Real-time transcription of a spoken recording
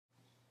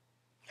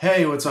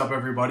Hey, what's up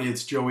everybody?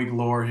 It's Joey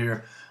Gloor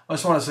here. I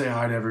just want to say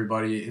hi to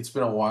everybody. It's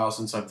been a while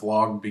since I've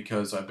vlogged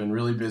because I've been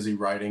really busy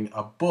writing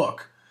a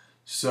book.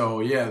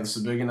 So yeah, this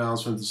is a big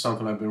announcement. It's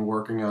something I've been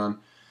working on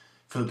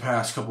for the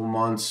past couple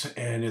months,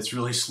 and it's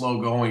really slow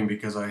going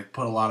because I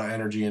put a lot of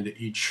energy into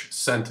each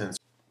sentence.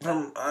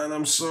 And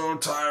I'm so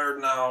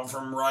tired now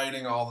from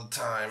writing all the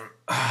time.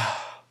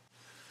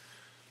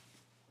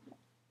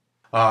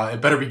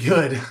 It better be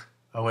good.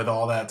 With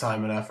all that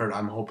time and effort,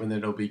 I'm hoping that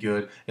it'll be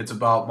good. It's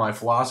about my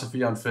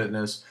philosophy on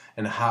fitness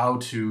and how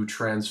to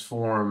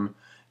transform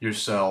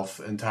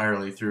yourself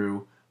entirely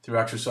through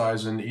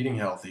exercise and eating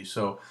healthy.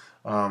 So,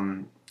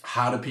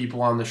 how do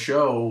people on the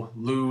show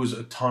lose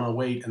a ton of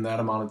weight in that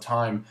amount of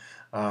time?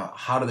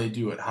 How do they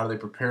do it? How do they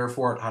prepare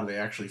for it? How do they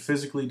actually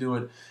physically do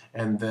it?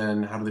 And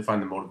then how do they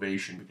find the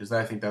motivation? Because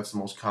I think that's the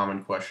most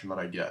common question that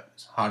I get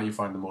is how do you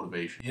find the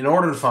motivation? In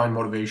order to find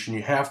motivation,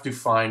 you have to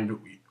find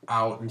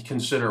out and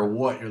consider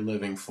what you're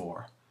living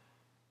for.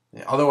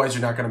 Otherwise,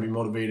 you're not going to be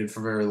motivated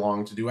for very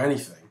long to do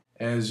anything.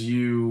 As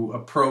you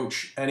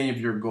approach any of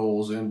your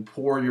goals and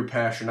pour your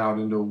passion out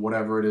into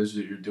whatever it is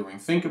that you're doing,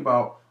 think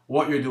about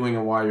what you're doing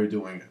and why you're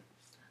doing it.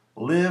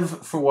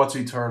 Live for what's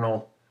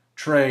eternal.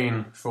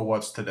 Train for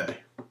what's today.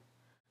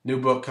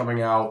 New book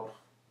coming out.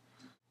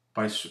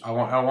 I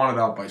want it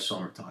out by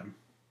summertime.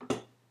 We'll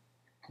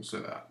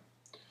say that.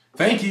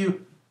 Thank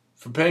you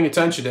for paying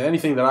attention to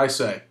anything that I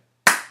say.